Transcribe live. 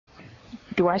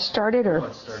Do I start it, or? Oh,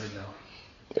 it started now.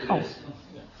 Oh.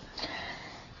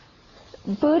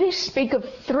 Buddhists speak of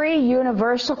three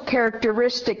universal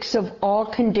characteristics of all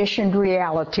conditioned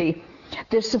reality.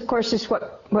 This, of course, is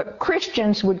what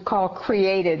Christians would call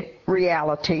created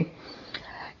reality.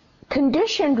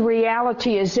 Conditioned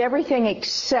reality is everything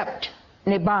except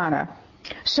Nibbana.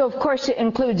 So, of course, it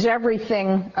includes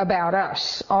everything about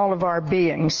us, all of our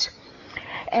beings.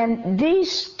 And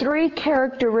these three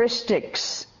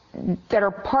characteristics that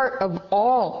are part of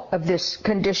all of this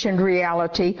conditioned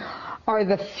reality are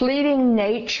the fleeting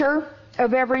nature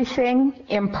of everything,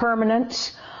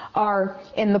 impermanence, are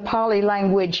in the Pali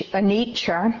language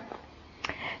anicca.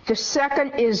 The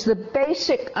second is the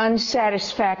basic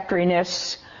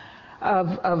unsatisfactoriness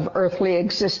of earthly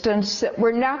existence, that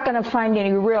we're not going to find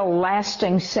any real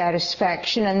lasting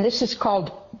satisfaction, and this is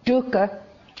called dukkha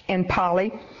in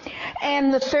Pali.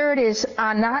 And the third is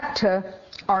anatta,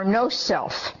 or no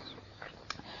self.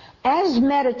 As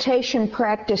meditation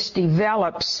practice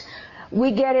develops,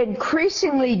 we get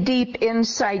increasingly deep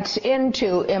insights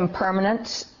into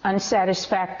impermanence,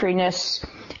 unsatisfactoriness,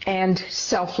 and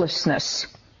selflessness.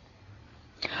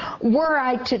 Were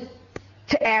I to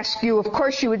ask you, of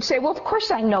course you would say, well, of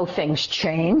course I know things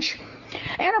change.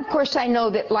 And of course I know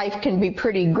that life can be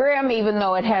pretty grim, even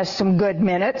though it has some good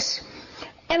minutes.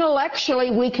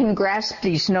 Intellectually, we can grasp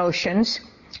these notions,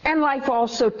 and life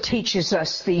also teaches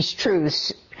us these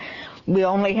truths. We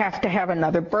only have to have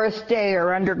another birthday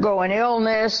or undergo an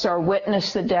illness or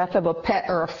witness the death of a pet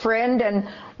or a friend, and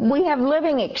we have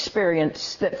living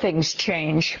experience that things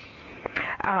change.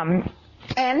 And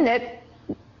that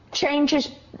change is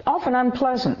often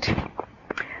unpleasant.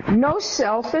 No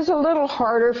self is a little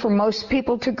harder for most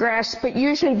people to grasp, but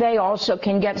usually they also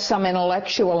can get some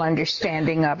intellectual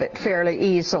understanding of it fairly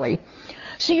easily.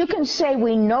 So you can say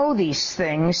we know these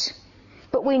things,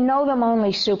 but we know them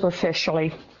only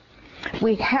superficially.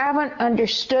 We haven't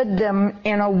understood them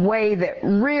in a way that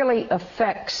really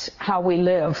affects how we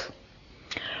live.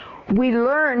 We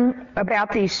learn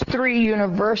about these three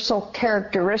universal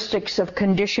characteristics of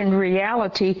conditioned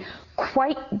reality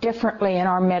quite differently in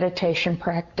our meditation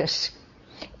practice.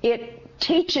 It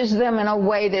teaches them in a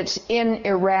way that's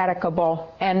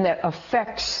ineradicable and that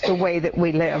affects the way that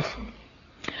we live.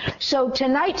 So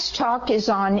tonight's talk is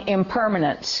on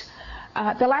impermanence.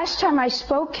 The last time I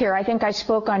spoke here, I think I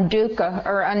spoke on dukkha,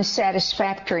 or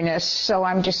unsatisfactoriness, so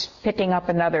I'm just picking up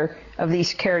another of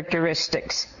these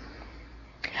characteristics.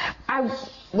 I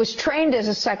was trained as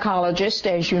a psychologist,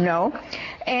 as you know,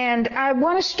 and I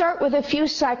want to start with a few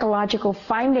psychological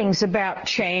findings about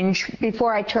change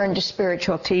before I turn to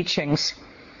spiritual teachings.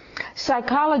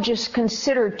 Psychologists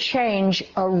consider change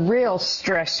a real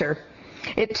stressor.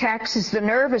 It taxes the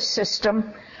nervous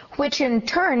system, which in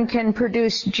turn can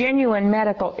produce genuine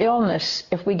medical illness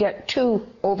if we get too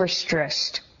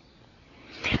overstressed.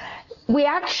 We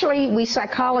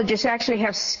psychologists actually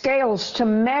have scales to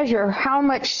measure how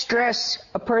much stress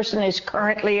a person is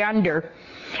currently under,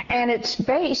 and it's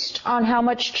based on how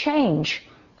much change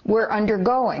we're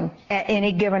undergoing at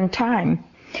any given time.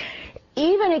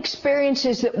 Even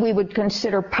experiences that we would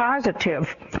consider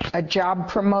positive, a job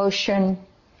promotion,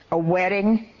 a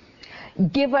wedding,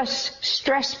 give us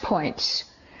stress points,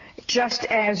 just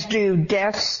as do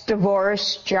deaths,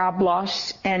 divorce, job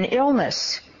loss, and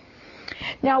illness.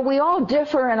 Now, we all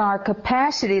differ in our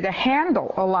capacity to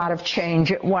handle a lot of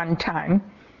change at one time,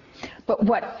 but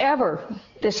whatever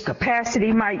this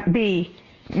capacity might be,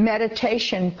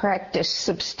 meditation practice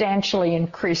substantially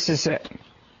increases it.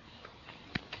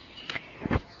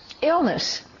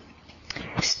 Illness.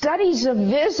 Studies of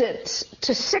visits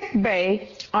to sick bay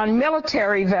on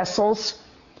military vessels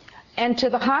and to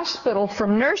the hospital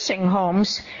from nursing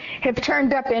homes have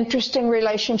turned up interesting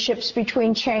relationships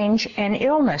between change and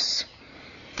illness.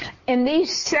 In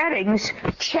these settings,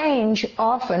 change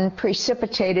often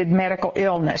precipitated medical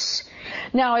illness.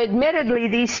 Now, admittedly,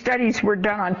 these studies were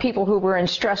done on people who were in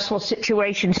stressful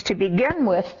situations to begin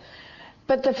with,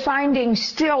 but the findings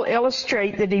still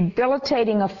illustrate the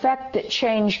debilitating effect that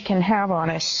change can have on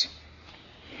us.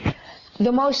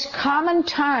 The most common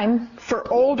time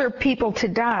for older people to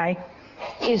die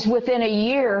is within a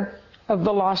year of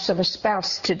the loss of a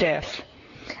spouse to death.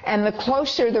 And the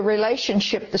closer the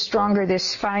relationship, the stronger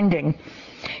this finding.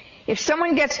 If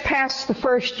someone gets past the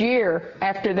first year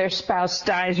after their spouse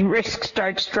dies, risk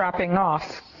starts dropping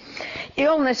off.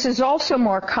 Illness is also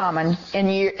more common in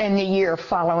the year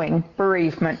following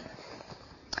bereavement.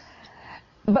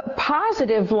 But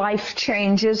positive life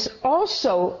changes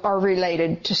also are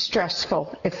related to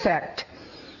stressful effect.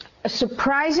 A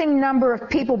surprising number of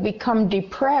people become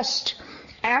depressed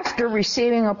after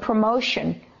receiving a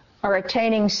promotion are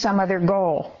attaining some other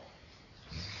goal.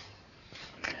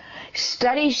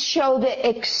 Studies show that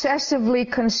excessively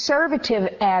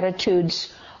conservative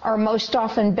attitudes are most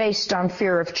often based on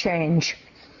fear of change.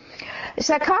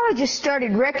 Psychologists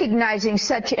started recognizing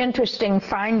such interesting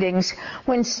findings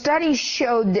when studies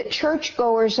showed that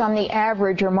churchgoers on the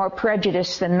average are more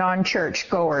prejudiced than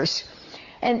non-churchgoers.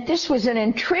 And this was an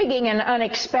intriguing and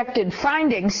unexpected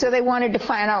finding, so they wanted to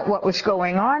find out what was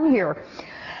going on here.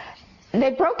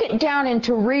 They broke it down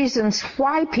into reasons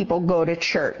why people go to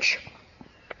church.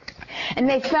 And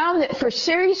they found that for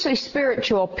seriously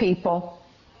spiritual people,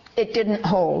 it didn't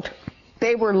hold.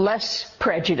 They were less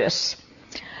prejudiced.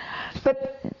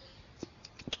 But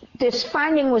this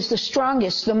finding was the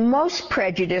strongest. The most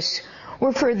prejudice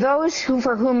were for those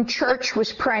for whom church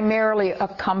was primarily a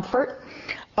comfort,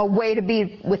 a way to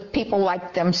be with people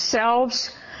like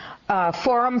themselves, a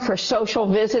forum for social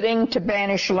visiting to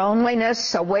banish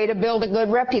loneliness, a way to build a good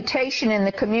reputation in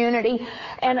the community,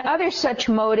 and other such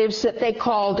motives that they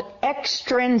called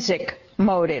extrinsic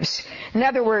motives. In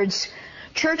other words,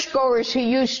 churchgoers who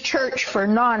use church for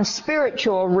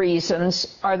non-spiritual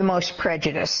reasons are the most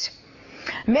prejudiced.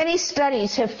 Many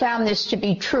studies have found this to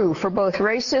be true for both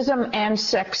racism and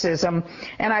sexism,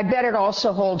 and I bet it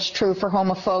also holds true for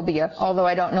homophobia, although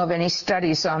I don't know of any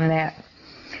studies on that.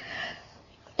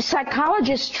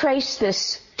 Psychologists trace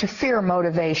this to fear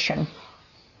motivation.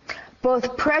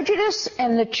 Both prejudice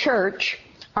and the church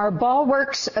are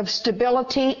bulwarks of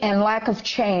stability and lack of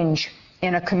change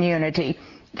in a community.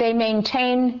 They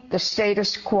maintain the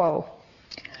status quo.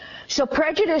 So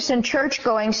prejudice and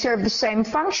church-going serve the same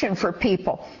function for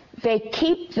people. They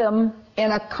keep them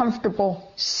in a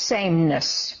comfortable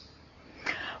sameness.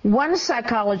 One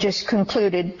psychologist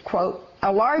concluded, quote,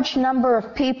 "A large number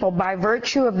of people, by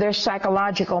virtue of their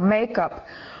psychological makeup,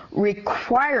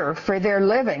 require for their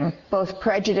living both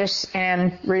prejudice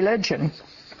and religion."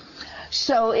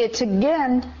 So it's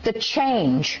again the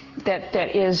change that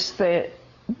is the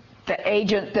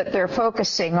agent that they're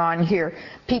focusing on here.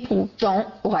 People don't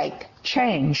like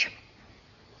change.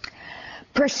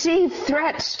 Perceived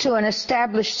threats to an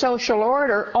established social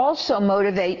order also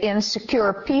motivate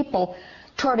insecure people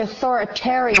toward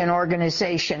authoritarian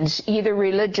organizations, either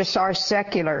religious or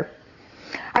secular.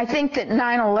 I think that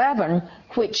 9/11,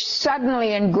 which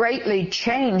suddenly and greatly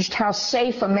changed how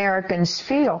safe Americans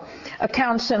feel,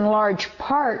 accounts in large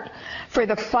part for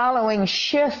the following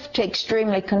shift to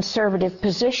extremely conservative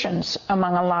positions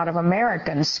among a lot of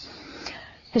Americans.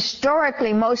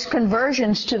 Historically, most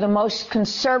conversions to the most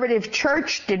conservative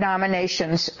church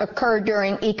denominations occur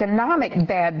during economic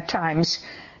bad times,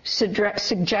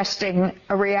 suggesting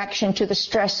a reaction to the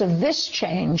stress of this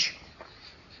change.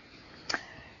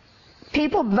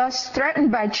 People thus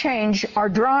threatened by change are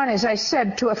drawn, as I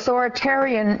said, to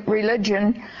authoritarian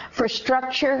religion for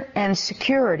structure and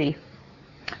security.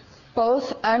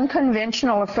 Both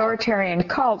unconventional authoritarian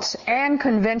cults and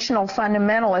conventional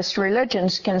fundamentalist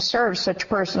religions can serve such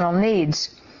personal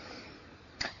needs.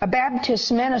 A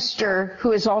Baptist minister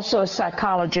who is also a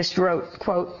psychologist wrote,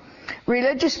 quote,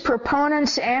 "Religious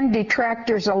proponents and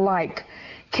detractors alike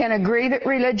can agree that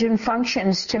religion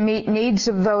functions to meet needs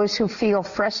of those who feel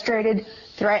frustrated,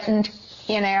 threatened,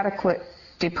 inadequate,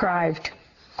 deprived,"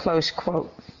 close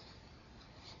quote.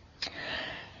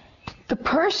 The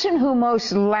person who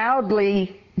most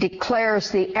loudly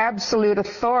declares the absolute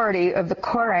authority of the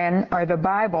Koran or the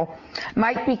Bible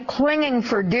might be clinging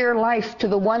for dear life to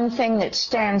the one thing that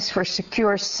stands for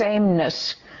secure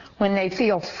sameness when they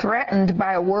feel threatened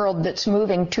by a world that's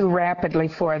moving too rapidly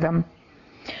for them.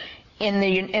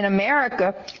 In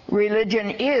America,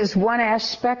 religion is one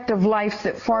aspect of life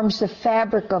that forms the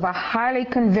fabric of a highly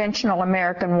conventional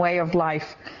American way of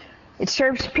life. It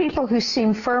serves people who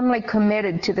seem firmly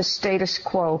committed to the status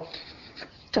quo,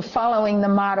 to following the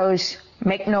mottos,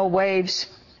 "Make no waves,"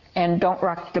 and "Don't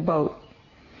rock the boat."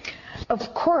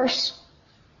 Of course,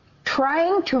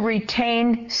 trying to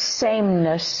retain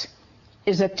sameness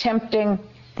is attempting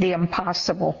the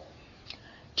impossible.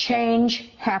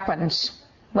 Change happens,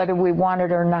 whether we want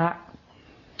it or not.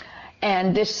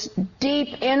 And this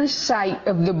deep insight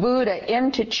of the Buddha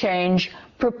into change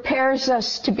prepares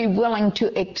us to be willing to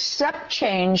accept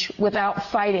change without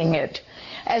fighting it.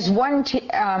 As one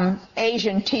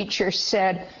Asian teacher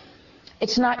said,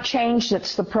 it's not change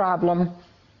that's the problem,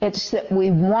 it's that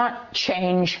we want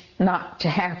change not to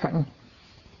happen.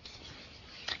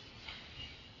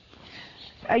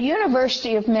 A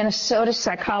University of Minnesota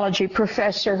psychology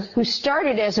professor who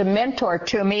started as a mentor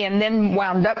to me and then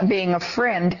wound up being a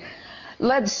friend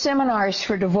led seminars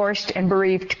for divorced and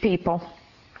bereaved people.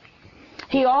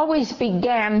 He always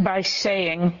began by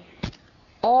saying,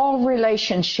 all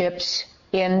relationships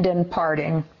end in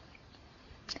parting.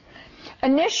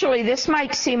 Initially, this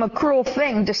might seem a cruel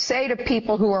thing to say to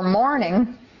people who are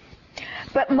mourning,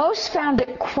 but most found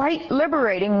it quite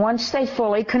liberating once they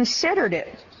fully considered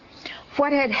it.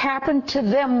 What had happened to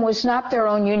them was not their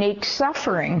own unique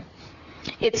suffering.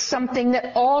 It's something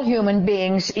that all human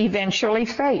beings eventually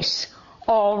face.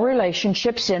 All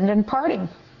relationships end in parting,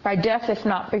 by death if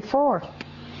not before.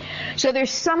 So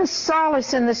there's some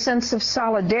solace in the sense of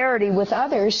solidarity with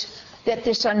others that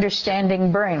this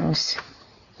understanding brings.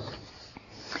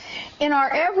 In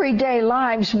our everyday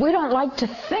lives, we don't like to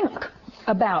think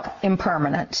about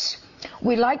impermanence.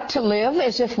 We like to live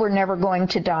as if we're never going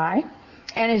to die,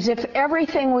 and as if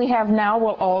everything we have now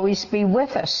will always be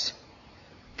with us.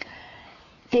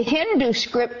 The Hindu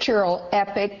scriptural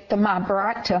epic, the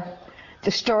Mahabharata,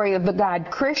 the story of the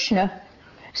god Krishna,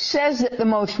 says that the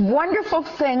most wonderful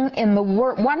thing in the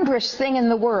wondrous thing in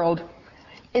the world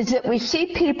is that we see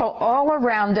people all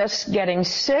around us getting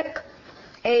sick,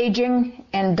 aging,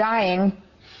 and dying,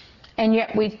 and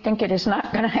yet we think it is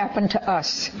not going to happen to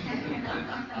us.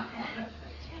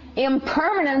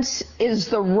 Impermanence is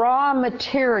the raw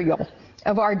material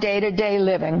of our day-to-day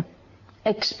living.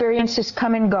 Experiences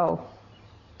come and go.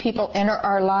 People enter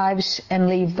our lives and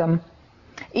leave them.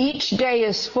 Each day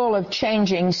is full of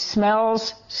changing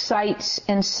smells, sights,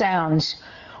 and sounds.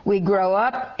 We grow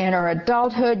up, enter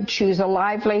adulthood, choose a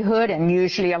livelihood and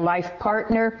usually a life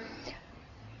partner,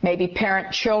 maybe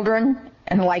parent children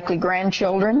and likely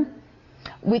grandchildren.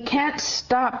 We can't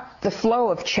stop the flow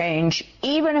of change,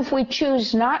 even if we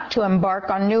choose not to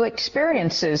embark on new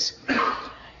experiences.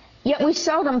 Yet we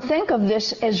seldom think of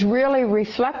this as really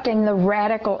reflecting the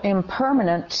radical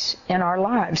impermanence in our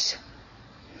lives.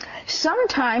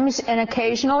 Sometimes an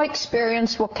occasional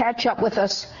experience will catch up with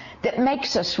us that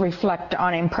makes us reflect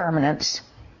on impermanence.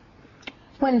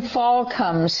 When fall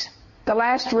comes, the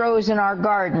last rose in our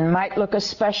garden might look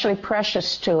especially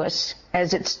precious to us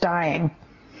as it's dying.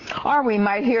 Or we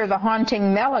might hear the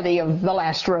haunting melody of the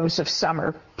last rose of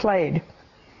summer played.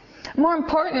 More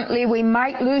importantly, we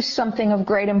might lose something of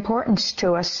great importance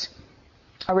to us: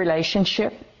 a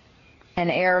relationship, an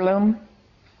heirloom,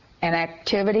 an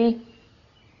activity,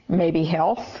 maybe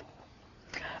health.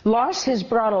 Loss has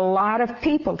brought a lot of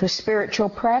people to spiritual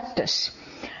practice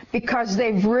because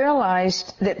they've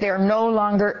realized that they're no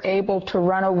longer able to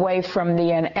run away from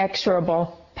the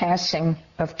inexorable passing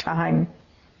of time.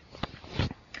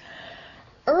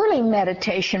 Early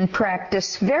meditation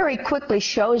practice very quickly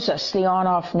shows us the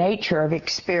on-off nature of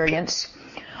experience.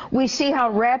 We see how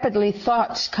rapidly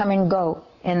thoughts come and go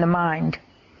in the mind.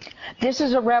 This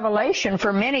is a revelation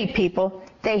for many people.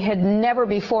 They had never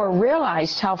before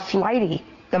realized how flighty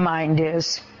the mind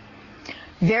is.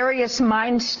 Various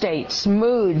mind states,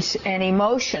 moods, and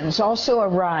emotions also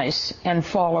arise and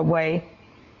fall away.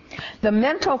 The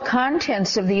mental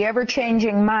contents of the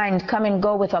ever-changing mind come and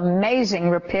go with amazing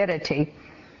rapidity.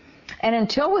 And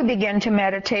until we begin to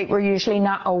meditate, we're usually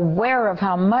not aware of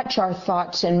how much our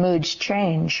thoughts and moods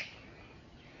change.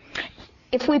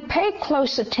 If we pay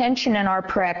close attention in our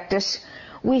practice,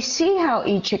 we see how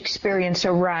each experience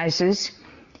arises,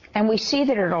 and we see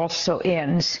that it also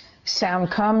ends.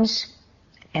 Sound comes,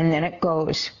 and then it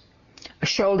goes. A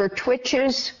shoulder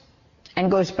twitches and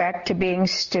goes back to being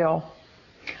still.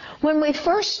 When we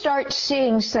first start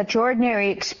seeing such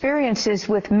ordinary experiences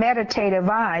with meditative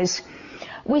eyes,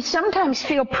 we sometimes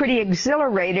feel pretty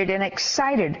exhilarated and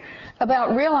excited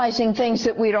about realizing things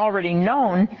that we'd already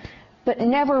known, but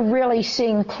never really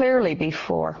seen clearly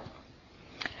before.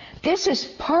 This is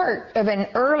part of an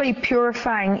early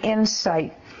purifying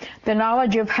insight, the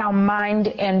knowledge of how mind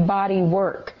and body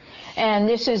work. And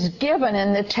this is given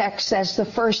in the text as the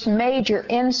first major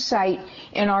insight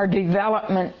in our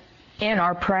development in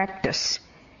our practice,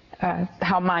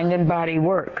 how mind and body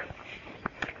work.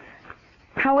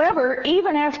 However,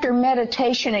 even after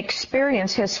meditation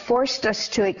experience has forced us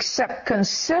to accept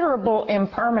considerable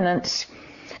impermanence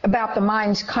about the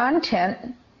mind's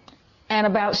content and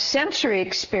about sensory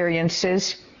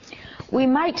experiences, we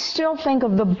might still think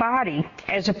of the body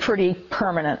as a pretty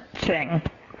permanent thing.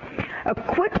 A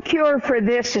quick cure for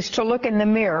this is to look in the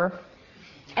mirror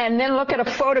and then look at a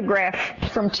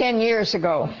photograph from 10 years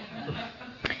ago.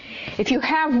 If you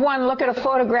have one, look at a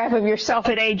photograph of yourself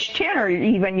at age 10 or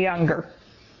even younger.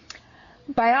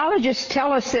 Biologists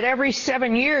tell us that every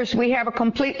 7 years we have a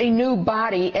completely new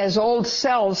body as old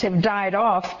cells have died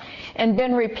off and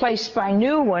been replaced by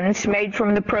new ones made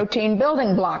from the protein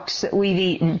building blocks that we've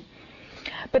eaten.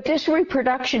 But this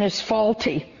reproduction is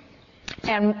faulty,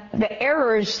 and the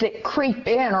errors that creep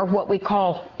in are what we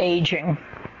call aging.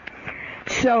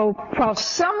 So while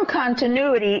some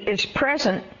continuity is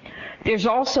present, There's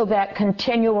also that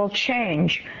continual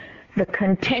change, the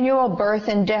continual birth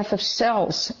and death of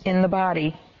cells in the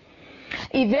body.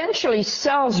 Eventually,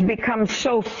 cells become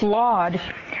so flawed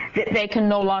that they can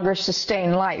no longer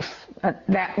sustain life.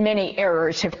 That many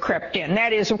errors have crept in.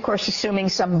 That is, of course, assuming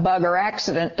some bug or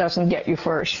accident doesn't get you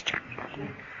first.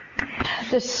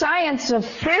 The science of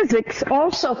physics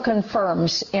also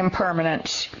confirms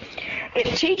impermanence.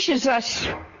 It teaches us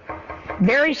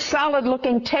very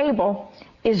solid-looking table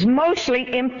is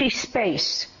mostly empty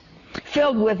space,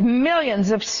 filled with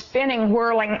millions of spinning,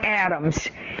 whirling atoms.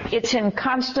 It's in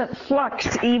constant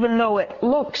flux, even though it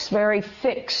looks very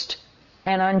fixed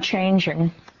and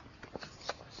unchanging.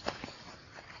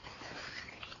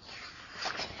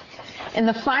 In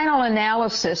the final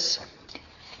analysis,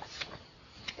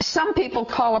 some people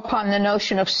call upon the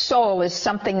notion of soul as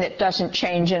something that doesn't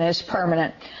change and is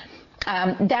permanent.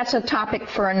 That's a topic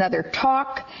for another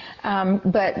talk,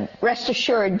 but rest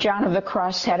assured, John of the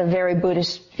Cross had a very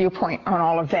Buddhist viewpoint on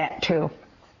all of that too.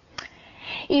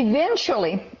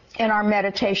 Eventually, in our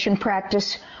meditation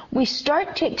practice, we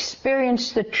start to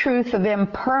experience the truth of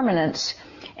impermanence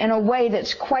in a way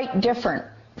that's quite different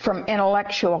from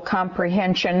intellectual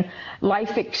comprehension,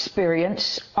 life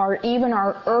experience, or even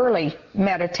our early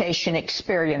meditation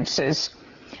experiences.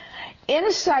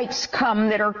 Insights come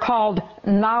that are called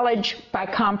knowledge by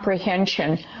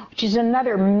comprehension, which is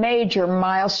another major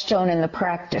milestone in the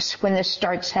practice when this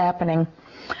starts happening.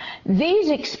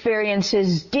 These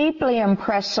experiences deeply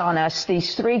impress on us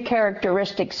these three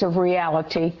characteristics of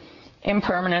reality: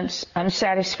 impermanence,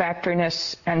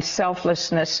 unsatisfactoriness, and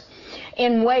selflessness,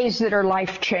 in ways that are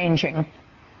life-changing.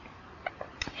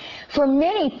 For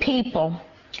many people,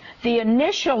 the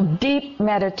initial deep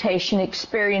meditation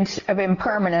experience of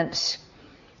impermanence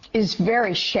is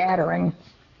very shattering.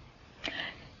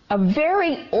 A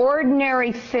very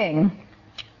ordinary thing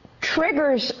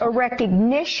triggers a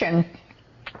recognition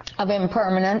of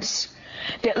impermanence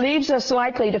that leaves us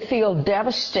likely to feel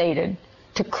devastated,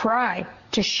 to cry,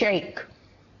 to shake.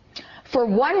 For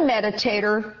one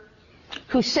meditator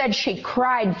who said she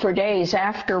cried for days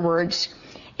afterwards,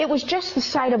 it was just the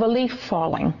sight of a leaf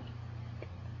falling.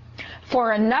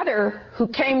 For another who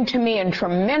came to me in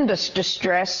tremendous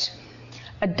distress,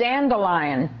 a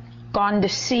dandelion gone to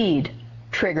seed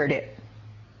triggered it.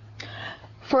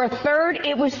 For a third,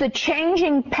 it was the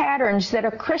changing patterns that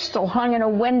a crystal hung in a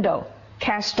window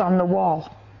cast on the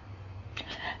wall.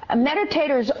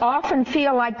 Meditators often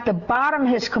feel like the bottom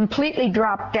has completely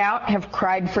dropped out, have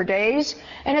cried for days,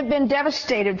 and have been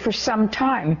devastated for some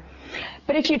time.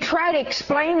 But if you try to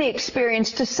explain the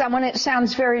experience to someone, it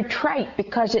sounds very trite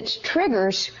because its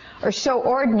triggers are so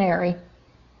ordinary.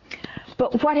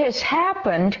 But what has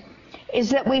happened is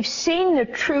that we've seen the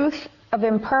truth of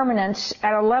impermanence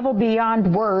at a level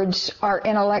beyond words or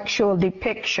intellectual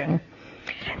depiction.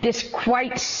 This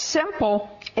quite simple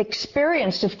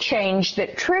experience of change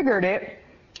that triggered it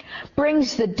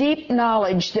brings the deep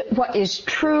knowledge that what is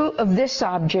true of this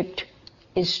object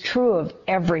is true of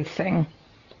everything.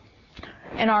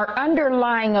 And our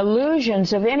underlying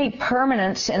illusions of any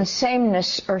permanence and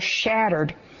sameness are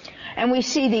shattered. And we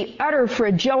see the utter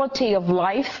fragility of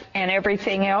life and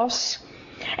everything else,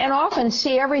 and often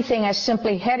see everything as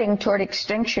simply heading toward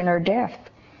extinction or death.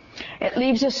 It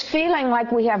leaves us feeling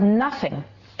like we have nothing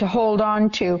to hold on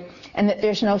to and that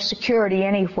there's no security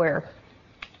anywhere.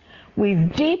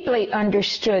 We've deeply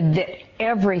understood that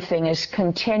everything is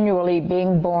continually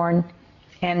being born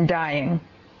and dying.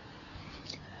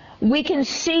 We can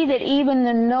see that even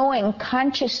the knowing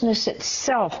consciousness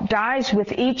itself dies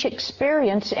with each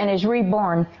experience and is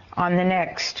reborn on the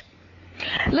next.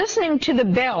 Listening to the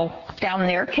bell down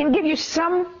there can give you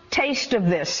some taste of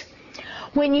this.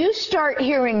 When you start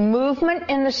hearing movement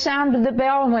in the sound of the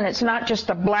bell, when it's not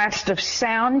just a blast of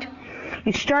sound,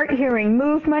 you start hearing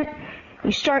movement,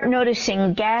 you start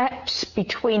noticing gaps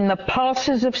between the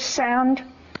pulses of sound.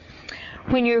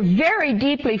 When you're very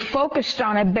deeply focused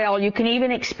on a bell, you can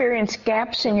even experience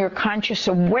gaps in your conscious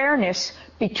awareness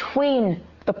between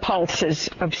the pulses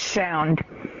of sound.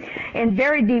 In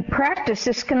very deep practice,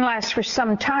 this can last for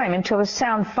some time until the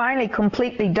sound finally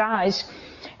completely dies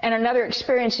and another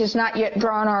experience has not yet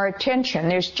drawn our attention.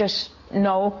 There's just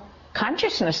no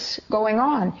consciousness going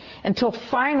on until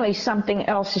finally something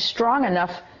else is strong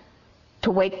enough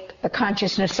to wake the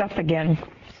consciousness up again.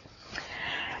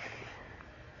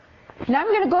 Now I'm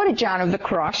going to go to John of the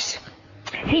Cross.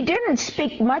 He didn't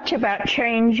speak much about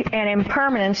change and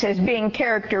impermanence as being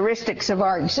characteristics of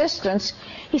our existence.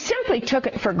 He simply took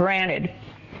it for granted.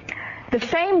 The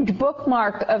famed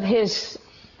bookmark of his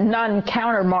nun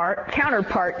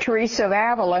counterpart, Teresa of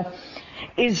Avila,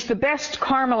 is the best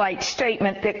Carmelite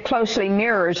statement that closely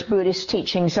mirrors Buddhist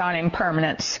teachings on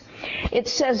impermanence. It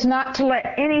says not to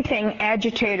let anything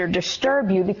agitate or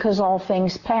disturb you because all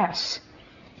things pass.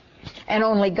 And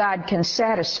only God can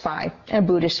satisfy. And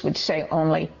Buddhists would say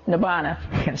only Nibbana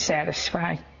can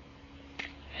satisfy.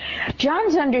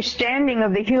 John's understanding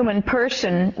of the human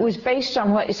person was based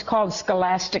on what is called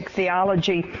scholastic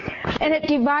theology, and it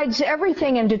divides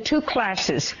everything into two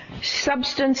classes,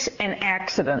 substance and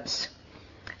accidents.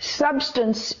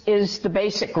 Substance is the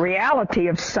basic reality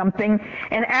of something,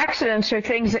 and accidents are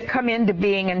things that come into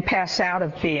being and pass out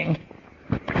of being.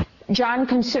 John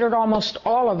considered almost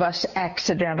all of us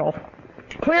accidental.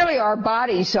 Clearly our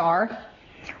bodies are.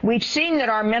 We've seen that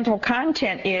our mental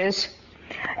content is.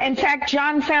 In fact,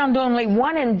 John found only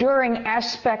one enduring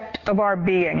aspect of our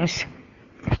beings,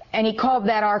 and he called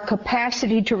that our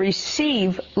capacity to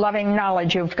receive loving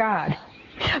knowledge of God.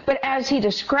 But as he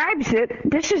describes it,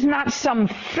 this is not some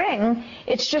thing,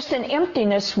 it's just an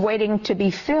emptiness waiting to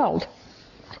be filled.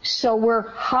 So we're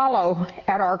hollow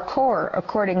at our core,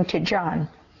 according to John.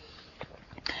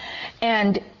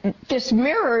 And this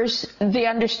mirrors the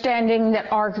understanding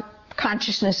that our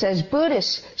consciousness, as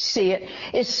Buddhists see it,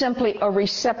 is simply a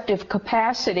receptive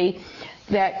capacity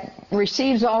that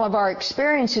receives all of our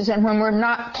experiences, and when we're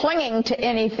not clinging to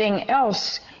anything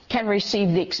else, can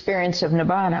receive the experience of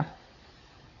Nibbana.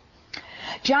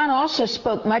 John also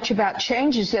spoke much about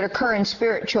changes that occur in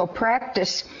spiritual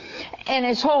practice, and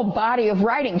his whole body of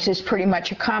writings is pretty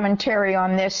much a commentary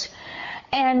on this.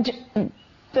 And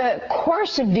the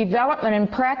course of development and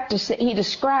practice that he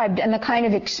described and the kind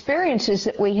of experiences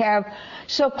that we have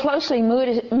so closely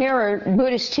mirror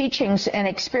Buddhist teachings and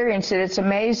experience that it's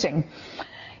amazing.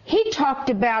 He talked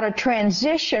about a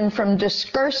transition from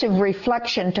discursive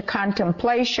reflection to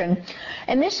contemplation,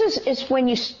 and this is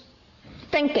when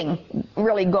thinking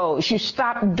really goes. You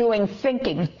stop doing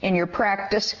thinking in your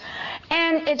practice,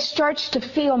 and it starts to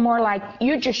feel more like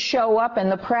you just show up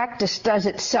and the practice does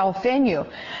itself in you.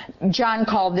 John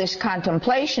called this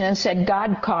contemplation and said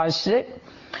God caused it.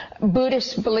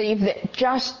 Buddhists believe that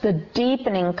just the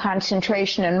deepening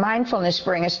concentration and mindfulness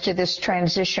bring us to this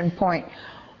transition point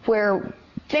where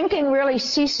thinking really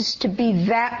ceases to be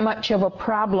that much of a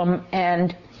problem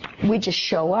and we just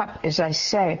show up, as I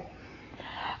say.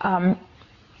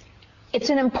 It's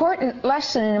an important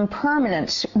lesson in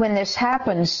impermanence when this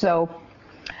happens, though,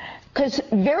 because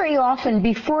very often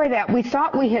before that we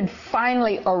thought we had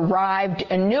finally arrived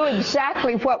and knew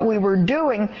exactly what we were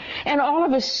doing, and all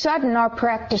of a sudden our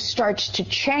practice starts to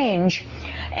change,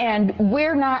 and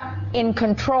we're not in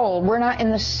control. We're not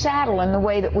in the saddle in the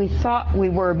way that we thought we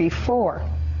were before.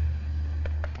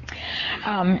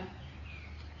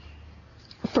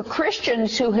 For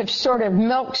Christians who have sort of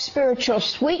milked spiritual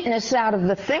sweetness out of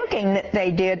the thinking that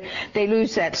they did, they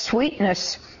lose that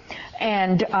sweetness,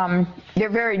 and they're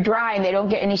very dry, and they don't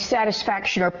get any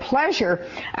satisfaction or pleasure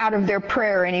out of their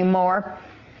prayer anymore,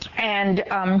 and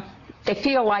they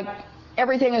feel like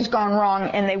everything has gone wrong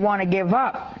and they want to give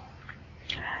up.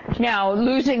 Now,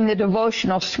 losing the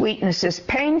devotional sweetness is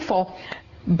painful,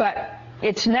 but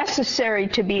it's necessary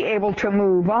to be able to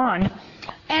move on.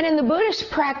 And in the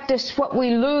Buddhist practice, what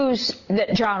we lose,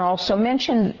 that John also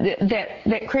mentioned,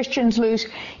 that Christians lose,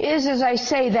 is, as I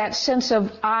say, that sense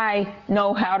of I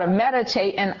know how to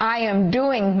meditate and I am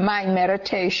doing my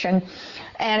meditation,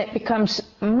 and it becomes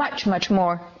much, much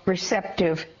more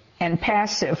receptive and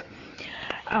passive.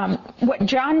 What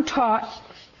John taught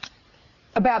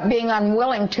about being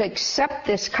unwilling to accept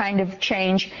this kind of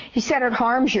change, he said it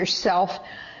harms yourself.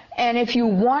 And if you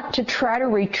want to try to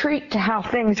retreat to how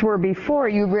things were before,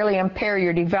 you really impair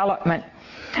your development.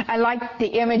 I like the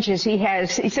images he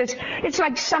has. He says, it's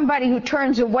like somebody who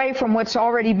turns away from what's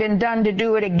already been done to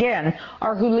do it again,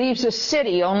 or who leaves a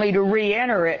city only to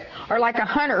re-enter it, or like a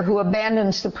hunter who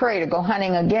abandons the prey to go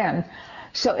hunting again.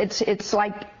 So it's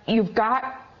like you've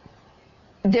got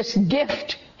this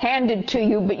gift handed to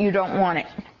you, but you don't want it.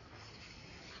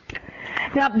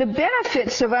 Now, the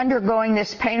benefits of undergoing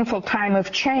this painful time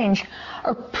of change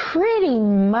are pretty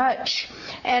much,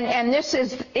 and this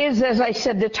is, as I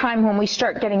said, the time when we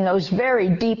start getting those very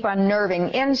deep, unnerving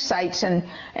insights, and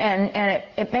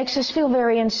it makes us feel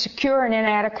very insecure and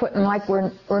inadequate and like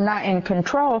we're not in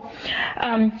control.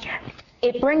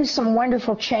 It brings some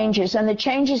wonderful changes, and the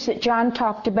changes that John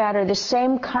talked about are the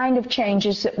same kind of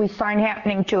changes that we find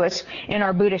happening to us in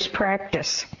our Buddhist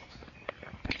practice.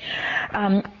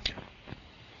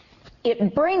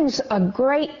 It brings a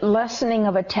great lessening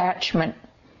of attachment.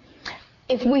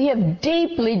 If we have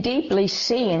deeply, deeply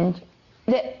seen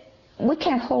that we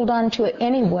can't hold on to it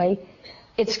anyway,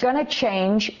 it's going to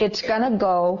change, it's going to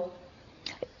go,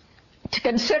 to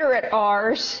consider it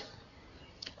ours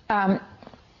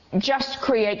just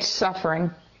creates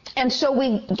suffering. And so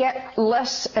we get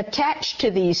less attached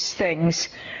to these things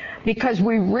because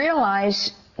we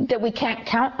realize that we can't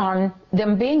count on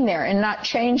them being there and not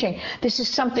changing. This is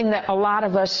something that a lot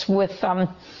of us with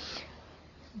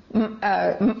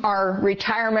our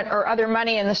retirement or other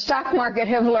money in the stock market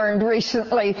have learned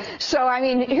recently. So, I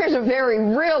mean, here's a very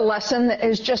real lesson that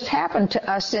has just happened to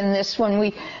us in this, when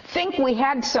we think we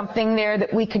had something there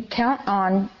that we could count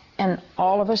on, and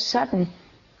all of a sudden,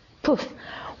 poof.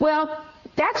 Well,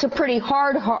 that's a pretty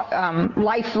hard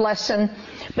life lesson,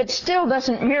 but still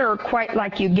doesn't mirror quite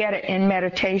like you get it in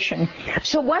meditation.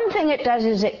 So one thing it does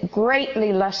is it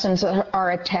greatly lessens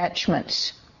our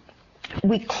attachments.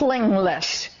 We cling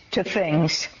less to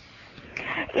things.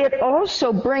 It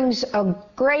also brings a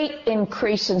great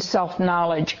increase in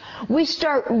self-knowledge. We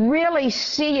start really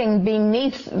seeing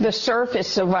beneath the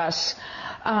surface of us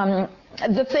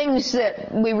the things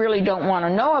that we really don't want to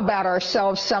know about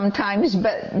ourselves sometimes,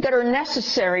 but that are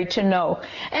necessary to know.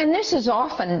 And this is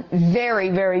often very,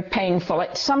 very painful.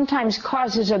 It sometimes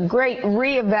causes a great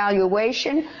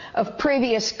reevaluation of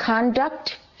previous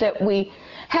conduct that we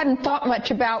hadn't thought much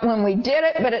about when we did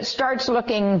it, but it starts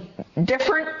looking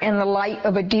different in the light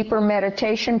of a deeper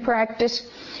meditation practice.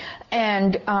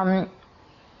 And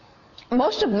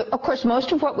most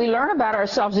of what we learn about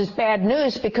ourselves is bad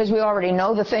news, because we already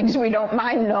know the things we don't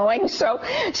mind knowing. So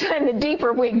the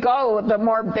deeper we go, the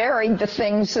more buried the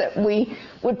things that we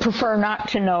would prefer not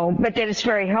to know, but that it's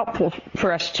very helpful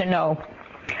for us to know.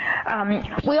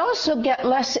 We also get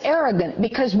less arrogant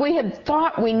because we had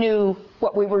thought we knew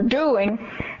what we were doing,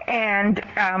 and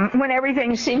when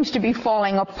everything seems to be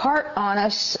falling apart on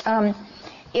us,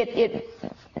 it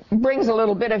brings a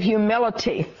little bit of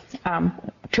humility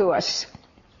to us.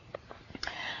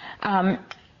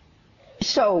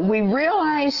 So we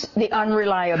realize the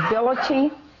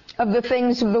unreliability of the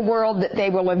things of the world, that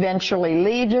they will eventually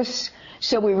lead us,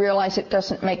 so we realize it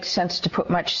doesn't make sense to put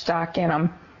much stock in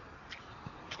them.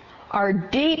 Our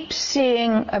deep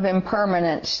seeing of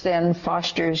impermanence then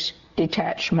fosters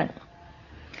detachment,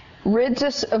 rids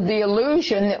us of the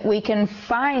illusion that we can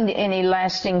find any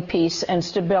lasting peace and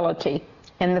stability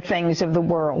in the things of the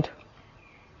world.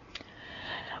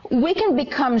 We can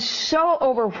become so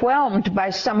overwhelmed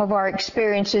by some of our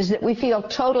experiences that we feel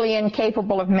totally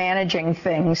incapable of managing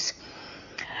things.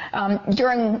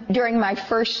 During my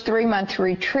first 3-month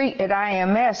retreat at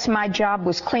IMS, my job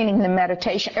was cleaning the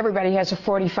meditation. Everybody has a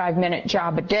 45-minute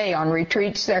job a day on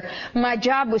retreats there. My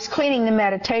job was cleaning the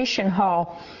meditation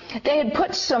hall. They had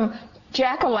put some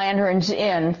jack-o'-lanterns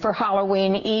in for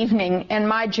Halloween evening, and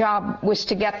my job was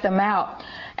to get them out.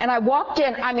 And I walked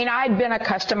in, I'd been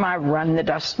accustomed, I run the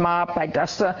dust mop,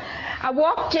 I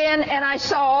walked in and I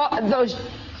saw those,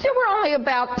 there were only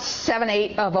about 7,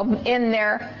 8 of them in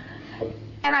there.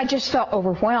 And I just felt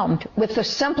overwhelmed with the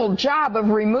simple job of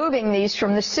removing these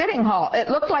from the sitting hall. It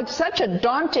looked like such a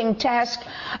daunting task.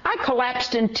 I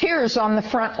collapsed in tears on the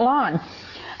front lawn.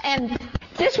 And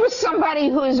this was somebody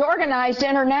who has organized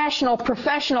international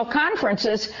professional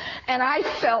conferences, and I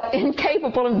felt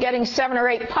incapable of getting 7 or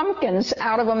 8 pumpkins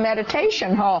out of a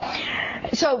meditation hall.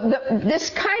 So this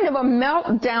kind of a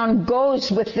meltdown goes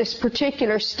with this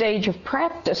particular stage of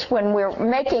practice when we're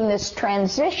making this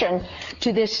transition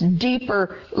to this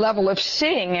deeper level of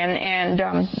seeing,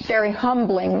 and very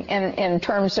humbling in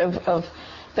terms of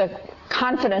the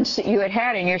confidence that you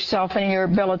had in yourself and your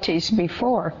abilities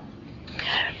before.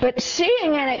 But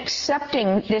seeing and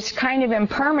accepting this kind of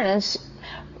impermanence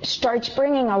starts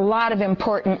bringing a lot of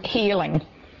important healing.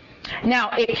 Now,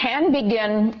 it can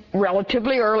begin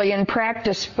relatively early in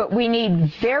practice, but we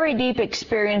need very deep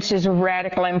experiences of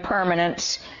radical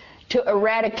impermanence to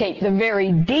eradicate the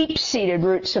very deep-seated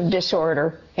roots of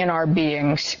disorder in our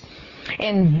beings.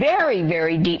 In very,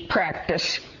 very deep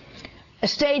practice, a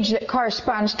stage that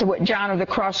corresponds to what John of the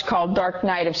Cross called dark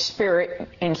night of spirit,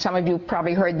 and some of you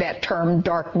probably heard that term,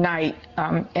 dark night,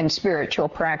 in spiritual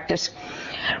practice.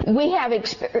 We have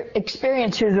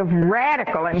experiences of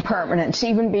radical impermanence,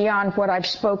 even beyond what I've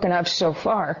spoken of so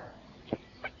far.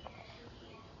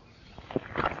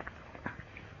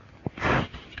 I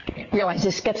realize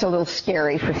this gets a little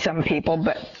scary for some people,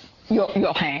 but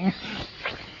you'll hang.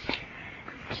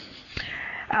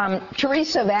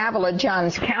 Teresa of Avila,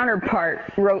 John's counterpart,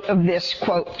 wrote of this,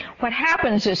 quote, "What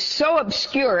happens is so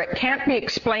obscure it can't be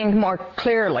explained more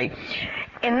clearly.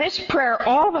 In this prayer,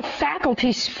 all the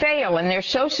faculties fail, and they're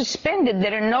so suspended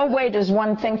that in no way does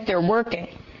one think they're working."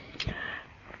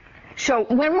 So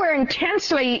when we're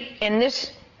intensely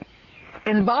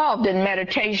involved in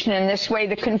meditation in this way,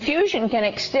 the confusion can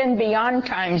extend beyond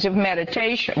times of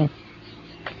meditation.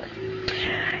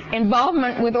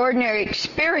 Involvement with ordinary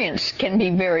experience can be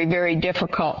very, very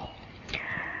difficult.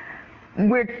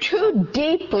 We're too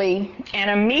deeply and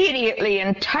immediately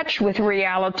in touch with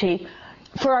reality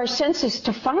for our senses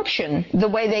to function the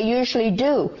way they usually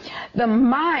do. The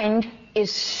mind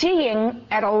is seeing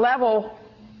at a level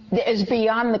that is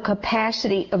beyond the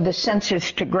capacity of the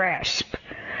senses to grasp.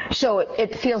 So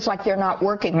it feels like they're not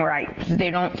working right.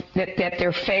 That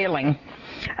they're failing.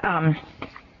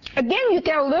 Again, you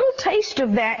get a little taste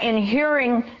of that in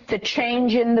hearing the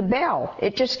change in the bell.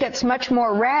 It just gets much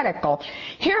more radical.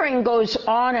 Hearing goes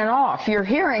on and off. You're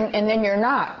hearing and then you're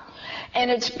not. And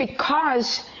it's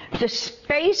because the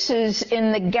spaces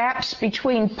in the gaps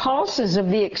between pulses of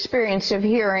the experience of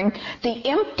hearing, the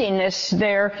emptiness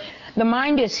there, the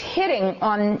mind is hitting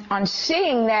on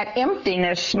seeing that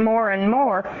emptiness more and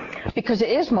more, because it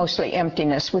is mostly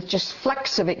emptiness with just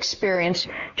flecks of experience,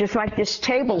 just like this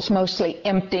table's mostly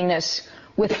emptiness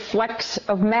with flecks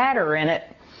of matter in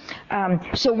it.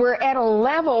 So we're at a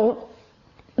level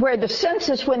where the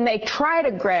senses, when they try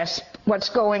to grasp what's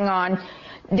going on,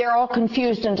 they're all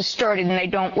confused and distorted and they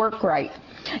don't work right.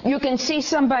 You can see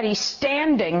somebody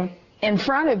standing in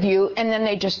front of you and then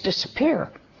they just disappear,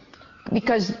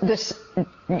 because the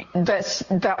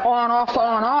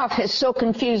on-off has so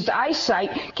confused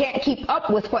eyesight, can't keep up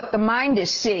with what the mind is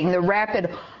seeing, the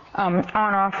rapid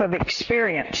on-off of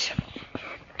experience.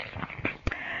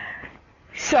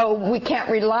 So we can't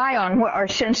rely on what our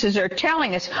senses are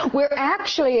telling us. We're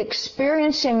actually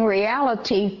experiencing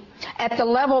reality at the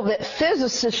level that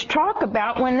physicists talk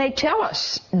about when they tell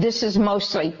us this is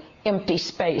mostly empty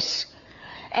space.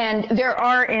 And there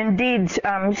are indeed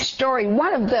story.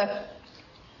 One of the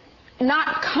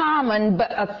not common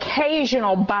but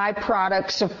occasional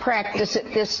byproducts of practice at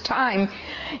this time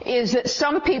is that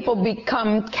some people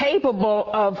become capable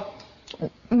of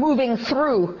moving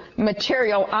through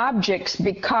material objects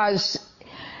because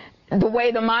the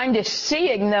way the mind is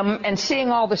seeing them and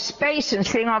seeing all the space and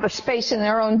seeing all the space in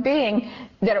their own being,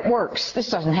 that it works. This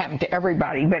doesn't happen to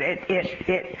everybody, but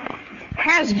it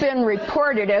has been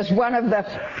reported as one of the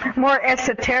more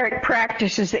esoteric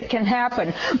practices that can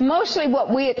happen. Mostly what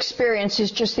we experience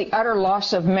is just the utter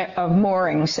loss of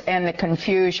moorings and the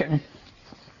confusion.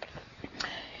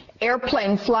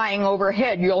 Airplane flying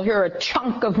overhead, you'll hear a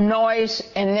chunk of noise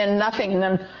and then nothing, and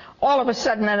then all of a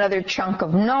sudden another chunk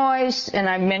of noise, and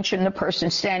I mentioned the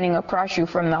person standing across you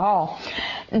from the hall.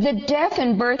 The death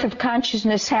and birth of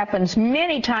consciousness happens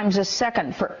many times a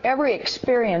second for every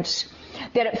experience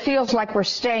that it feels like we're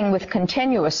staying with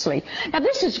continuously. Now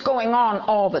this is going on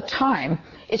all the time.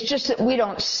 It's just that we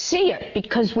don't see it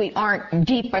because we aren't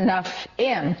deep enough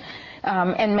in,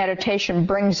 and meditation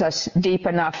brings us deep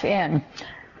enough in.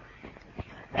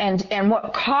 And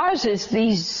what causes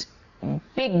these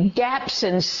big gaps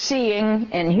in seeing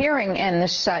and hearing and the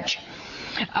such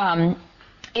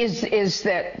is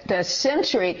that the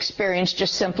sensory experience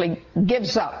just simply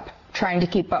gives up trying to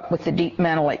keep up with the deep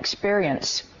mental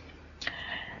experience.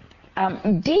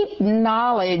 Deep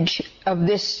knowledge of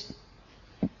this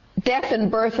death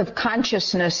and birth of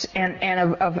consciousness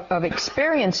and of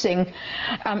experiencing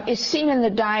is seen in the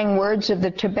dying words of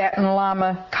the Tibetan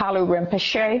Lama Kalu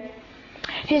Rinpoche.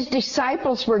 His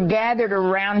disciples were gathered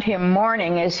around him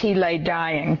mourning as he lay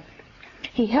dying.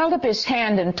 He held up his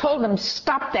hand and told them,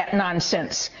 "Stop that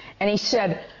nonsense." And he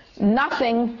said,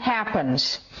 "Nothing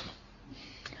happens."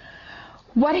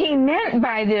 What he meant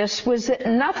by this was that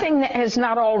nothing that has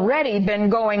not already been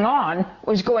going on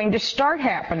was going to start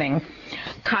happening.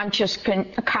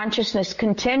 Consciousness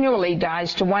continually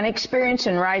dies to one experience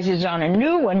and rises on a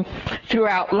new one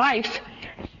throughout life.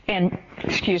 And,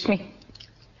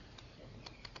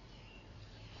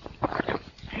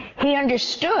 he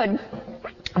understood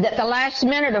that the last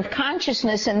minute of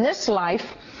consciousness in this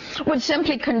life would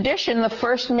simply condition the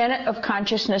first minute of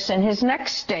consciousness in his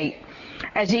next state,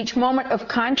 as each moment of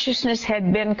consciousness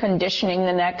had been conditioning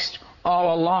the next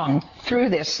all along through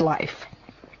this life.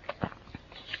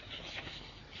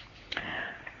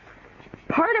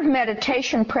 Part of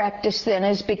meditation practice, then,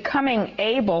 is becoming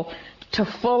able to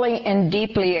fully and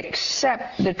deeply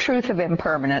accept the truth of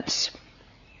impermanence.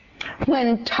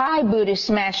 When Thai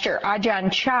Buddhist master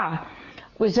Ajahn Chah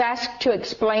was asked to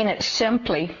explain it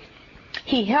simply,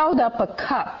 he held up a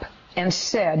cup and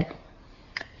said,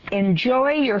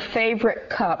 "Enjoy your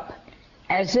favorite cup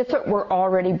as if it were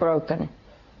already broken."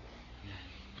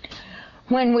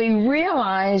 When we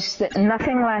realize that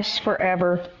nothing lasts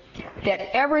forever,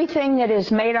 that everything that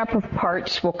is made up of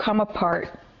parts will come apart,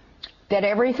 that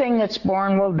everything that's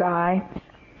born will die,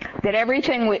 that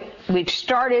everything we've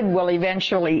started will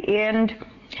eventually end,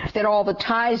 that all the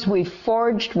ties we've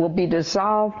forged will be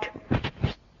dissolved,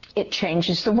 it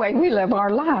changes the way we live our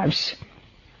lives.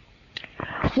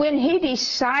 When he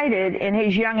decided in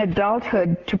his young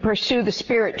adulthood to pursue the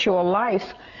spiritual life,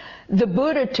 the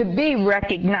Buddha to be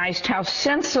recognized how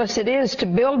senseless it is to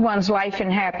build one's life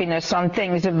and happiness on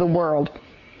things of the world.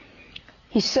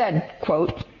 He said,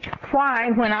 quote,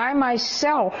 "Why, when I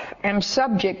myself am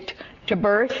subject to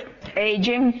birth,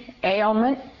 aging,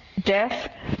 ailment, death,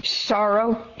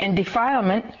 sorrow, and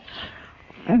defilement,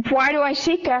 why do I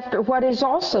seek after what is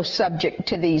also subject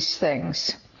to these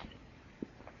things?"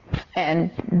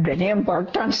 And then he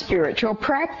embarked on spiritual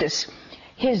practice.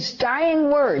 His dying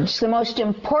words, the most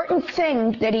important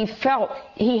thing that he felt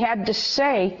he had to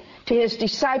say to his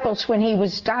disciples when he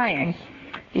was dying,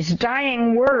 his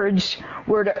dying words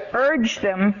were to urge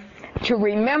them to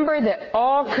remember that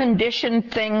all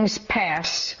conditioned things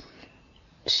pass,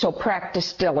 so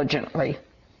practice diligently.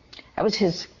 That was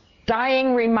his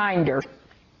dying reminder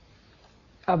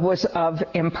of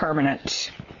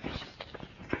impermanence.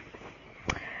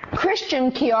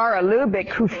 Christian Chiara Lubick,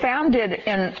 who founded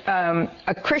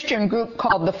a Christian group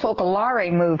called the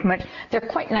Focolare movement, they're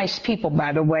quite nice people,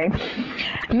 by the way,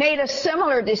 made a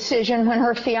similar decision when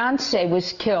her fiancé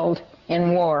was killed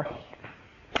in war.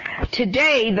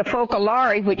 Today, the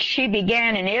Focolare, which she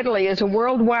began in Italy, is a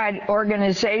worldwide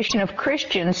organization of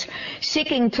Christians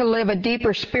seeking to live a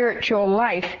deeper spiritual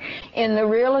life in the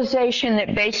realization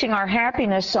that basing our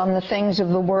happiness on the things of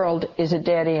the world is a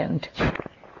dead end.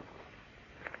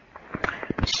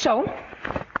 So,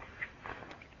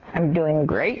 I'm doing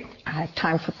great. I have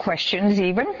time for questions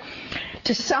even.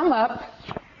 To sum up,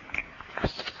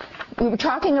 we were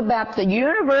talking about the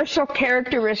universal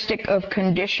characteristic of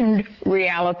conditioned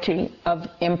reality of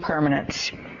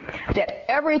impermanence. That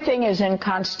everything is in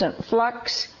constant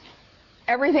flux,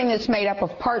 everything that's made up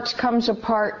of parts comes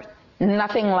apart,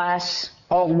 nothing lasts,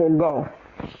 all will go.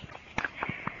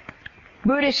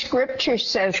 Buddhist scripture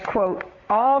says, quote,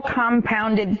 "All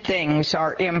compounded things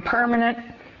are impermanent,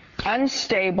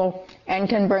 unstable, and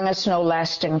can bring us no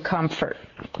lasting comfort,"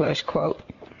 close quote.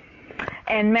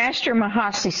 And Master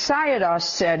Mahasi Sayadaw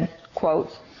said,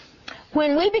 quote,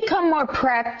 "When we become more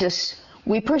practiced,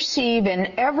 we perceive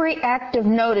in every act of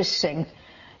noticing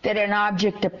that an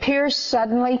object appears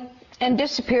suddenly and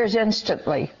disappears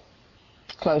instantly,"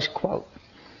 close quote.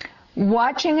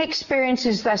 Watching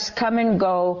experiences thus come and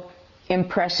go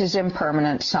impresses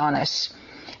impermanence on us.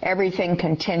 Everything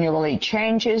continually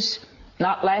changes,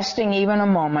 not lasting even a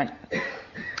moment.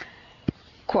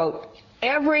 Quote,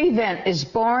 "Every event is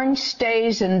born,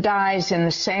 stays, and dies in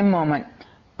the same moment.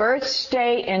 Birth,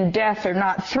 stay, and death are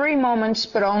not 3 moments,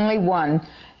 but only one.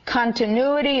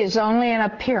 Continuity is only an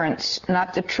appearance,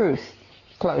 not the truth,"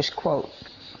 close quote.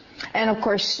 And of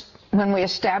course, when we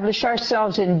establish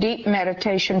ourselves in deep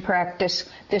meditation practice,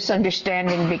 this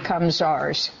understanding becomes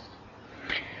ours.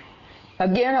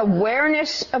 Again,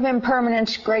 awareness of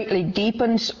impermanence greatly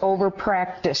deepens over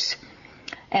practice.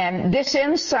 And this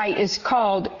insight is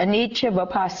called anicca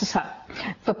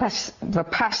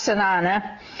vipassana,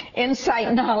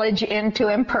 insight knowledge into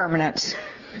impermanence.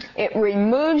 It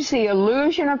removes the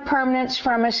illusion of permanence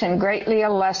from us and greatly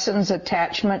lessens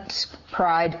attachments,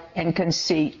 pride, and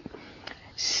conceit.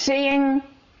 Seeing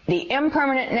the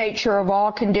impermanent nature of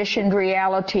all conditioned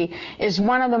reality is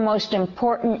one of the most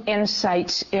important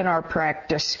insights in our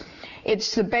practice.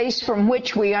 It's the base from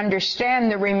which we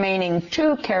understand the remaining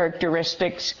 2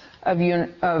 characteristics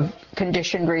of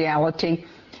conditioned reality,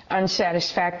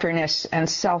 unsatisfactoriness and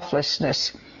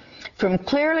selflessness. From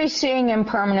clearly seeing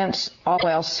impermanence, all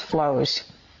else flows.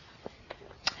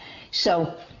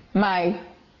 So, my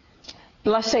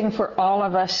blessing for all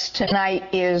of us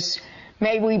tonight is,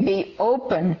 may we be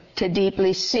open to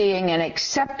deeply seeing and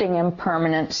accepting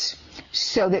impermanence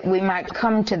so that we might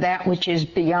come to that which is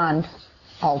beyond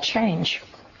all change.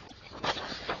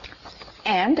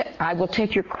 And I will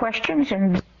take your questions,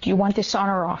 and do you want this on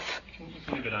or off?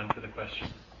 Leave it on for the question.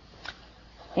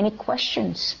 Any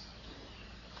questions?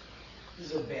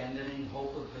 Is abandoning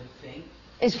hope a good thing?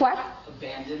 Is what?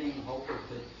 Abandoning hope a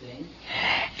good thing?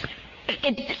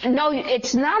 No,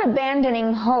 it's not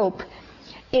abandoning hope.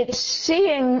 It's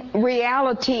seeing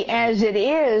reality as it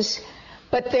is,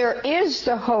 but there is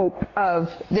the hope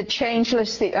of the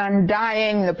changeless, the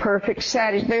undying, the perfect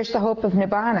satisfaction. There's the hope of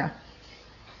Nibbana.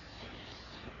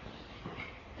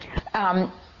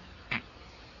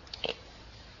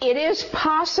 It is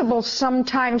possible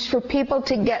sometimes for people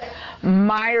to get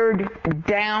mired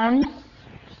down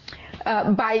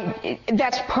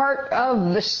that's part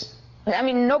of this. I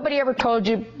mean, nobody ever told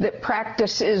you that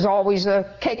practice is always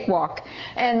a cakewalk.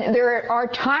 And there are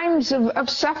times of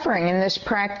suffering in this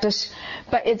practice,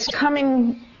 but it's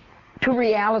coming to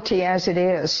reality as it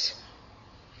is.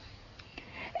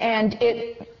 And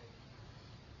it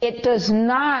does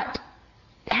not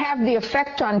have the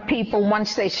effect on people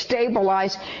once they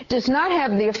stabilize, does not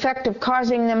have the effect of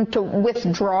causing them to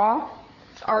withdraw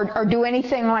or do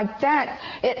anything like that.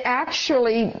 It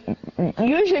actually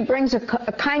usually brings a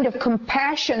kind of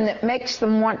compassion that makes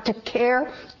them want to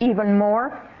care even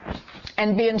more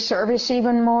and be in service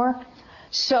even more.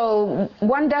 So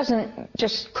one doesn't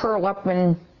just curl up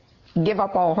and give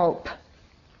up all hope.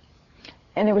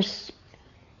 And it was...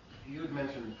 You had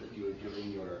mentioned that you had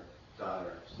given your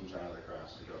daughter some John of the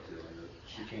Cross to go through, and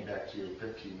she came back to you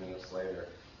 15 minutes later,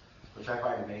 which I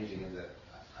find amazing in that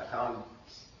I found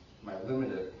my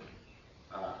limited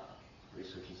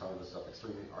research in some of this stuff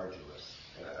extremely arduous.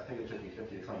 And I think it took me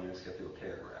 15 to 20 minutes to get through a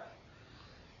paragraph.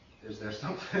 Is there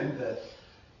something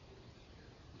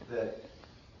that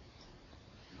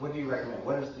what do you recommend?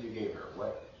 What is it you gave her?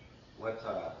 What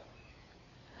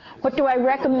do I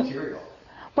recommend? Material.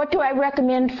 What do I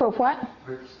recommend for what?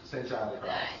 For St. John of the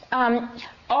Cross.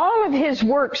 All of his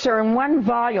works are in one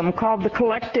volume called The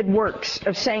Collected Works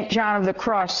of St. John of the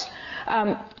Cross.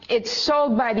 It's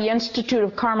sold by the Institute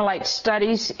of Carmelite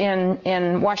Studies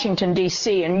in Washington,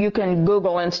 D.C., and you can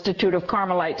Google Institute of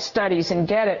Carmelite Studies and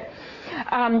get it.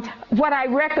 What I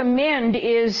recommend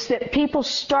is that people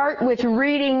start with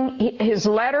reading his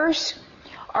letters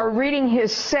or reading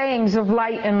his sayings of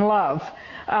light and love.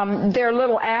 They're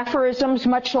little aphorisms,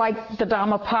 much like the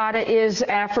Dhammapada is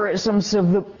aphorisms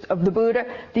of the Buddha.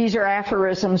 These are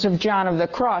aphorisms of John of the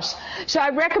Cross. So I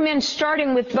recommend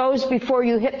starting with those before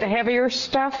you hit the heavier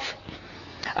stuff.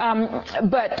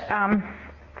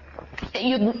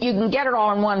 You can get it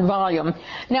all in one volume.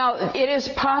 Now, it is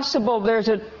possible there's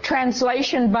a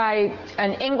translation by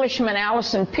an Englishman,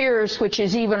 Alison Pierce, which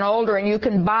is even older, and you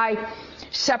can buy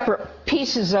separate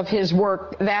pieces of his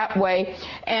work that way.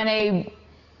 And a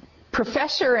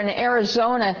professor in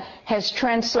Arizona has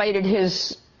translated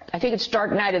his, I think it's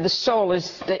Dark Night of the Soul,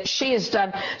 that she has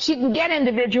done. So you can get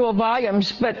individual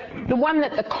volumes, but the one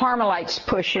that the Carmelites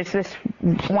push is this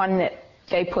one that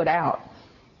they put out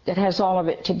that has all of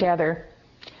it together.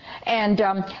 And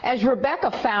as Rebecca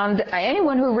found,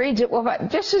 anyone who reads it, well,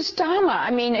 this is Dhamma.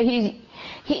 I mean,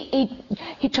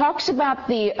 he talks about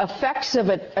the effects of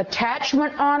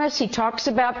attachment on us. He talks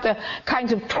about the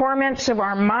kinds of torments of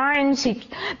our minds.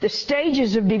 The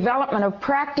stages of development of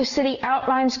practice that he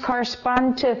outlines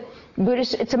correspond to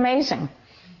Buddhist. It's amazing.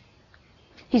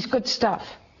 He's good stuff.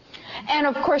 And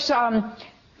of course,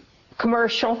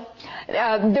 commercial.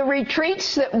 The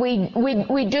retreats that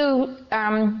we do,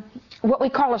 what we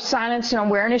call a silence and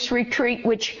awareness retreat,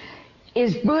 which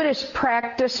is Buddhist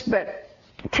practice, but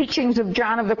teachings of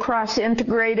John of the Cross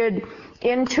integrated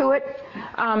into it.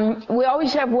 We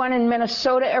always have one in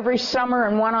Minnesota every summer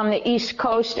and one on the East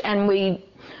Coast, and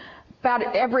about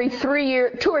every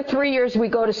 2 or 3 years we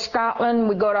go to Scotland,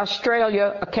 we go to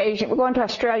Australia occasionally. We're going to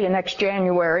Australia next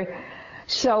January.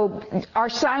 So our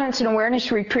silence and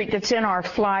awareness retreat that's in our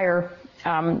flyer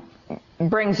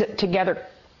brings it together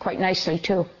quite nicely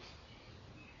too.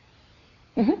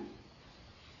 Mm-hmm.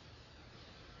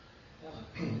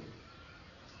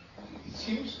 It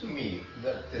seems to me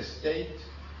that the state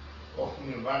of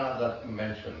nirvana that you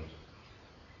mentioned,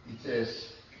 it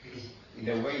is, in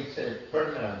a way, it's a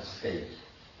permanent state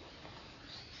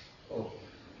of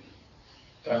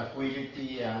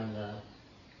tranquility and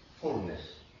fullness.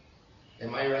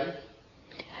 Am I right?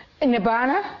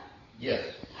 Nibbana? Yes.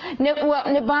 Well,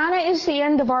 Nibbana is the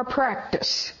end of our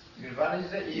practice. Nirvana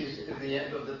is the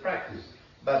end of the practice.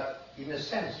 But in a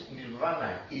sense,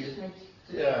 nirvana, isn't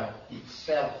it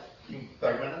itself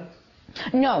impermanent?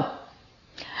 No.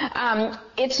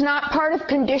 It's not part of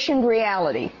conditioned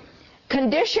reality.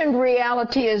 Conditioned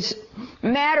reality is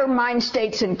matter, mind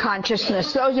states, and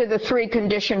consciousness. Those are the three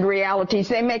conditioned realities.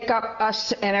 They make up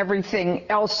us and everything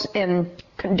else in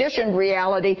conditioned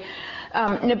reality.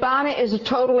 Nibbana is a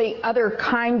totally other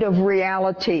kind of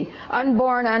reality.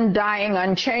 Unborn, undying,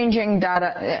 unchanging,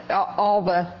 all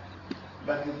the...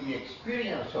 But the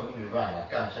experience of nirvana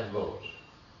comes and goes.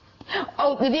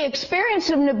 Oh, the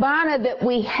experience of Nibbana that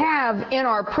we have in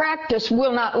our practice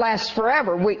will not last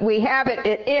forever. We have it,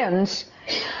 it ends.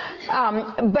 But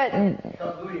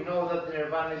how do we know that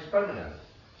nirvana is permanent?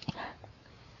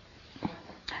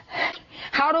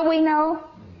 How do we know?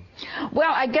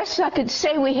 Well, I guess I could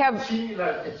say we have...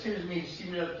 It seems to me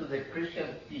similar to the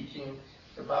Christian teaching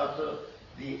about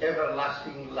the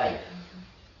everlasting life.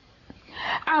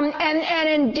 And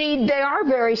indeed they are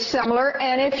very similar,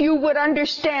 and if you would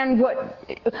understand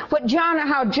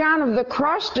how John of the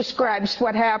Cross describes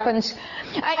what happens,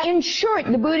 in short,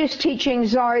 the Buddhist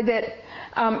teachings are that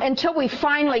until we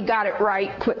finally got it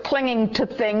right, quit clinging to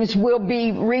things, we'll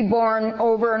be reborn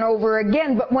over and over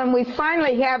again. But when we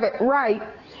finally have it right,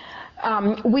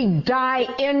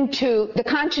 the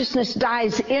consciousness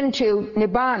dies into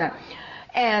Nibbana,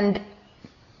 and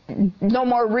no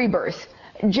more rebirth.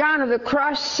 John of the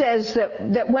Cross says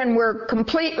that when we're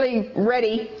completely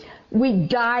ready, we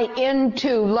die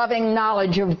into loving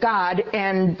knowledge of God,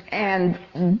 and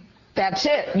that's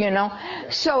it, you know.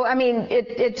 So, I mean,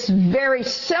 it's very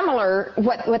similar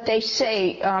what they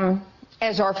say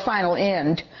as our final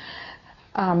end.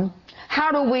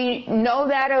 How do we know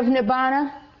that of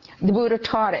Nibbana? The Buddha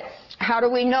taught it. How do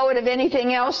we know it of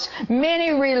anything else?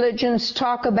 Many religions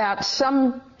talk about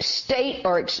some state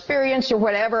or experience or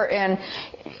whatever, and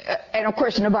of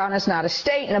course Nibbana is not a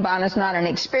state, Nibbana is not an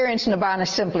experience, Nibbana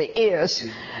simply is.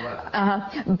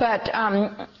 But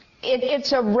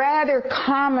it's a rather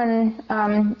common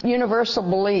universal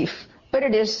belief, but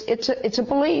it's a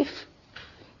belief,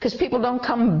 because people don't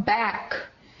come back.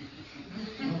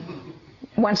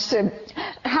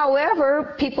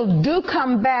 However, people do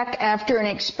come back after an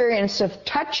experience of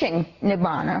touching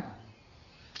Nibbana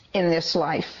in this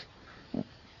life,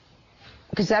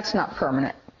 because that's not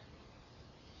permanent.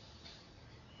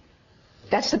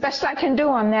 That's the best I can do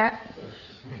on that.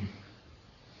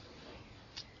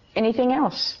 Anything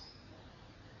else?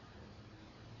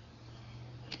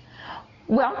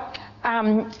 Well,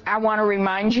 I want to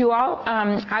remind you all,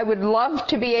 I would love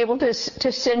to be able to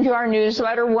send you our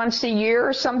newsletter once a year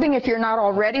or something, if you're not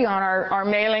already on our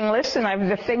mailing list. And I have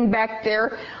the thing back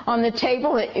there on the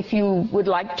table. If you would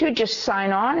like to, just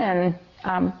sign on and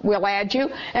we'll add you.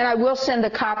 And I will send a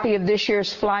copy of this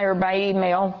year's flyer by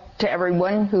email to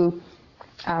everyone who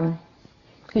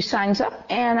signs up.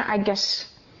 And I guess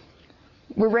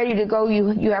we're ready to go.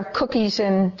 You have cookies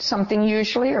and something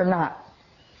usually, or not?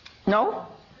 No?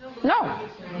 No.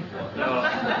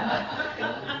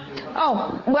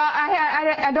 Oh, well,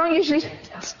 I don't usually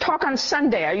talk on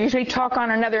Sunday. I usually talk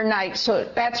on another night, so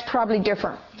that's probably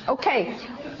different. Okay.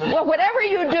 Well, whatever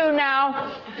you do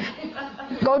now,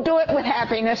 go do it with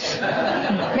happiness.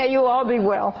 May you all be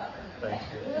well.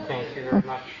 Thank you very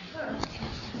much.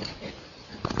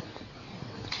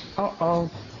 Uh-oh.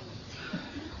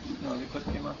 No, the clip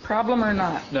came up. Problem or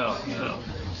not? No,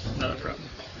 not a problem.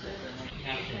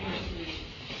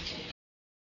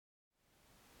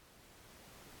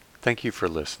 Thank you for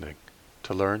listening.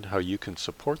 To learn how you can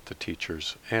support the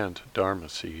teachers and Dharma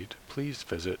Seed, please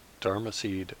visit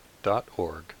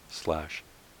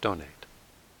dharmaseed.org/donate.